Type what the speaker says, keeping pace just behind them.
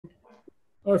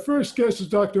Our first guest is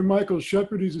Dr. Michael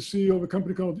Shepard. He's the CEO of a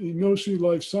company called Enosi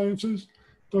Life Sciences.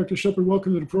 Dr. Shepard,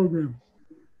 welcome to the program.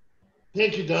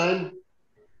 Thank you, Don.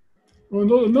 Well,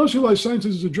 Enosi Life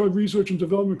Sciences is a drug research and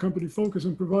development company focused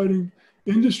on providing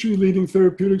industry-leading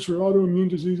therapeutics for autoimmune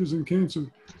diseases and cancer.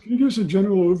 Can you give us a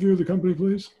general overview of the company,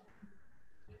 please?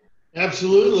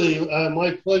 Absolutely,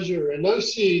 my pleasure.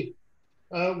 Enosi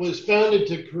was founded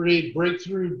to create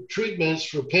breakthrough treatments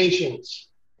for patients.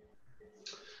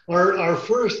 Our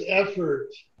first effort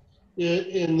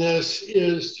in this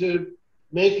is to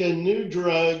make a new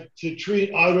drug to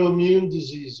treat autoimmune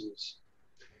diseases.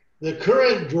 The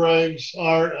current drugs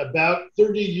are about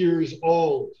 30 years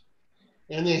old,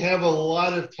 and they have a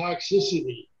lot of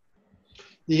toxicity.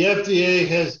 The FDA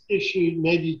has issued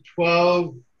maybe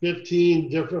 12,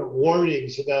 15 different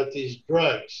warnings about these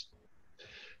drugs.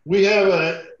 We have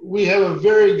a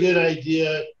very good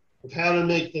idea of how to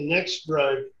make the next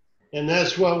drug, and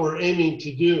that's what we're aiming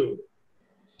to do.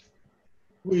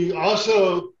 We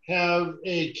also have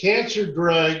a cancer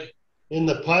drug in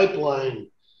the pipeline.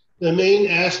 The main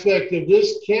aspect of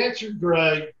this cancer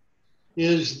drug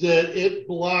is that it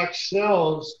blocks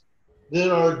cells that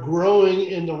are growing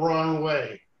in the wrong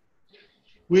way.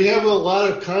 We have a lot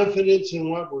of confidence in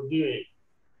what we're doing.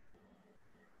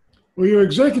 Well, your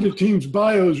executive team's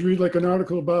bios read like an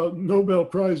article about Nobel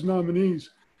Prize nominees.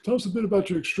 Tell us a bit about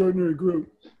your extraordinary group.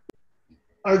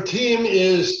 Our team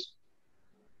is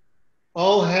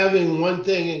all having one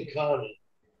thing in common,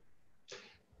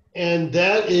 and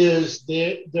that is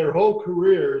that their whole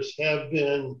careers have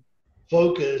been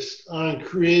focused on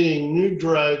creating new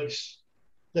drugs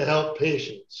to help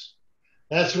patients.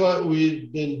 That's what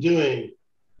we've been doing.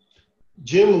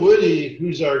 Jim Woody,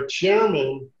 who's our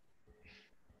chairman,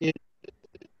 is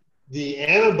the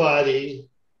antibody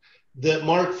that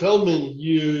Mark Feldman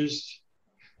used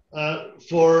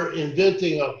for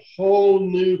inventing a whole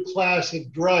new class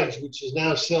of drugs, which is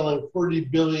now selling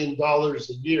 $40 billion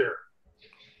a year.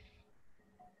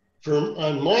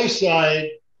 On my side,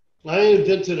 I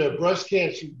invented a breast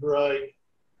cancer drug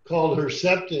called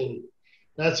Herceptin.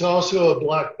 That's also a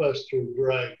blockbuster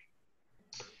drug.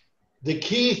 The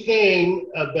key thing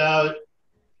about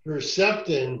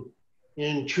Herceptin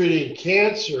in treating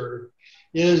cancer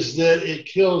is that it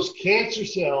kills cancer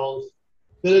cells,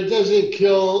 but it doesn't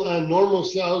kill normal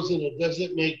cells, and it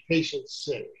doesn't make patients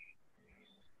sick.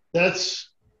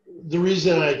 That's the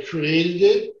reason I created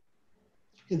it.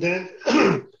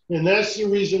 And that's the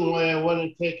reason why I want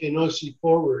to take Enosi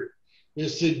forward,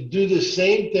 is to do the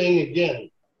same thing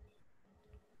again.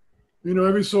 You know,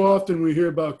 every so often we hear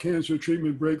about cancer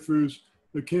treatment breakthroughs,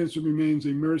 but cancer remains a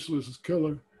merciless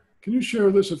killer. Can you share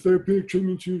a list of therapeutic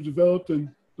treatments you've developed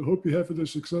and the hope you have for their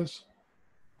success?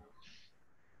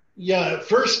 Yeah,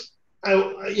 first,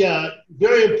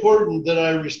 very important that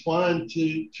I respond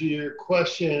to your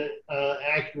question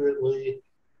accurately.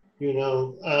 You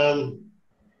know,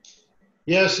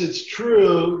 yes, it's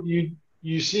true.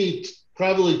 You see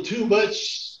probably too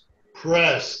much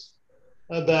press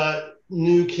about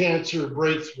new cancer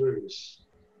breakthroughs.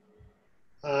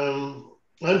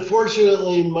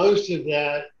 Unfortunately, most of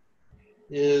that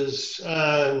is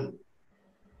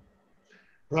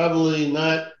probably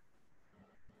not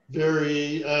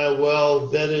very well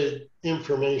vetted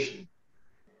information.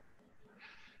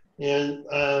 And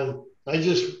I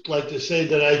just like to say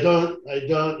that I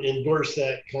don't endorse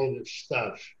that kind of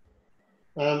stuff.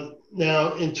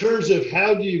 Now, in terms of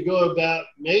how do you go about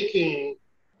making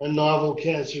a novel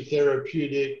cancer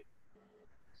therapeutic,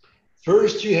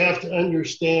 first you have to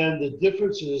understand the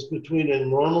differences between a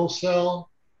normal cell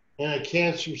and a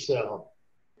cancer cell.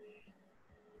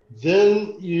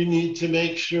 Then you need to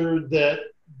make sure that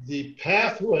the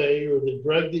pathway or the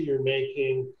drug that you're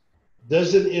making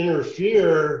doesn't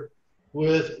interfere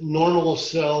with normal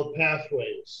cell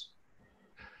pathways.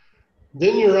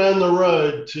 Then you're on the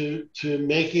road to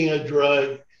making a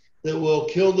drug that will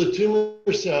kill the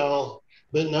tumor cell,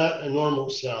 but not a normal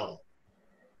cell.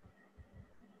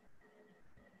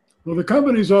 Well, the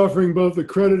company is offering both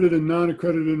accredited and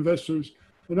non-accredited investors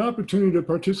an opportunity to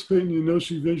participate in the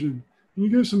Enosi vision. Can you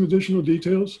give some additional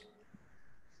details?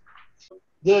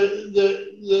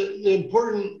 The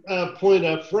important point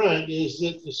up front is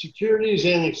that the Securities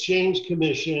and Exchange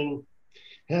Commission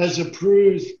has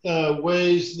approved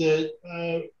ways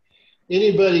that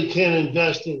anybody can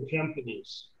invest in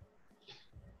companies.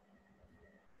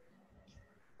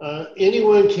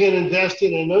 Anyone can invest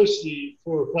in Enosi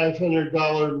for a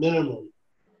 $500 minimum.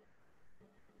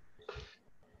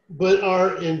 But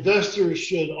our investors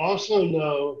should also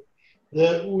know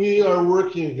that we are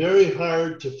working very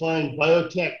hard to find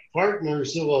biotech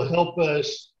partners that will help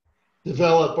us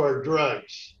develop our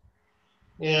drugs.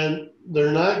 And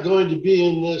they're not going to be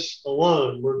in this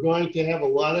alone. We're going to have a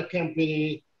lot of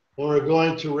company, and we're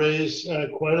going to raise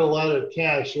quite a lot of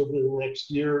cash over the next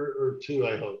year or two,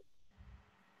 I hope.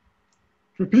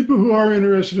 For people who are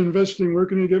interested in investing, where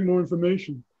can you get more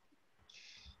information?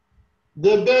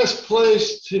 The best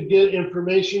place to get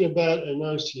information about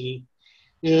Enosi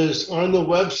is on the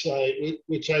website,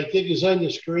 which I think is on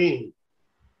the screen.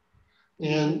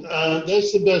 And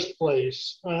that's the best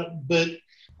place. But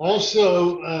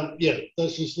also, yeah,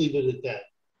 let's just leave it at that.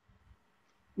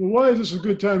 Well, why is this a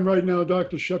good time right now,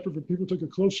 Dr. Shepard, for people to take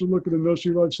a closer look at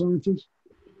Enosi Life Sciences?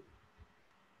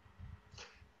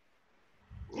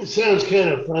 It sounds kind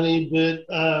of funny, but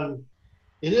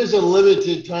it is a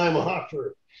limited time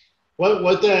offer.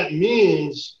 What that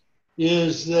means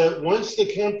is that once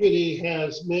the company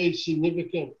has made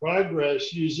significant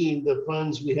progress using the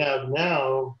funds we have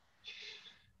now,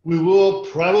 we will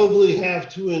probably have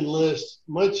to enlist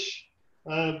we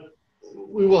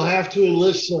will have to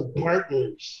enlist some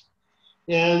partners.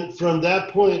 And from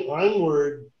that point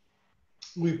onward,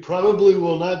 we probably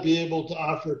will not be able to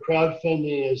offer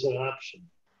crowdfunding as an option.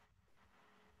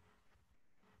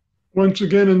 Once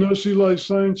again, Enosi Life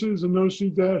Sciences,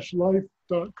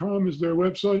 enosi-life.com is their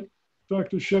website.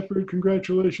 Dr. Shepard,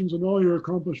 congratulations on all your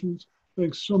accomplishments.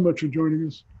 Thanks so much for joining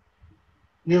us.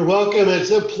 You're welcome.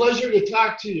 It's a pleasure to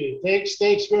talk to you. Thanks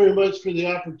very much for the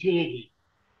opportunity.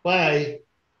 Bye.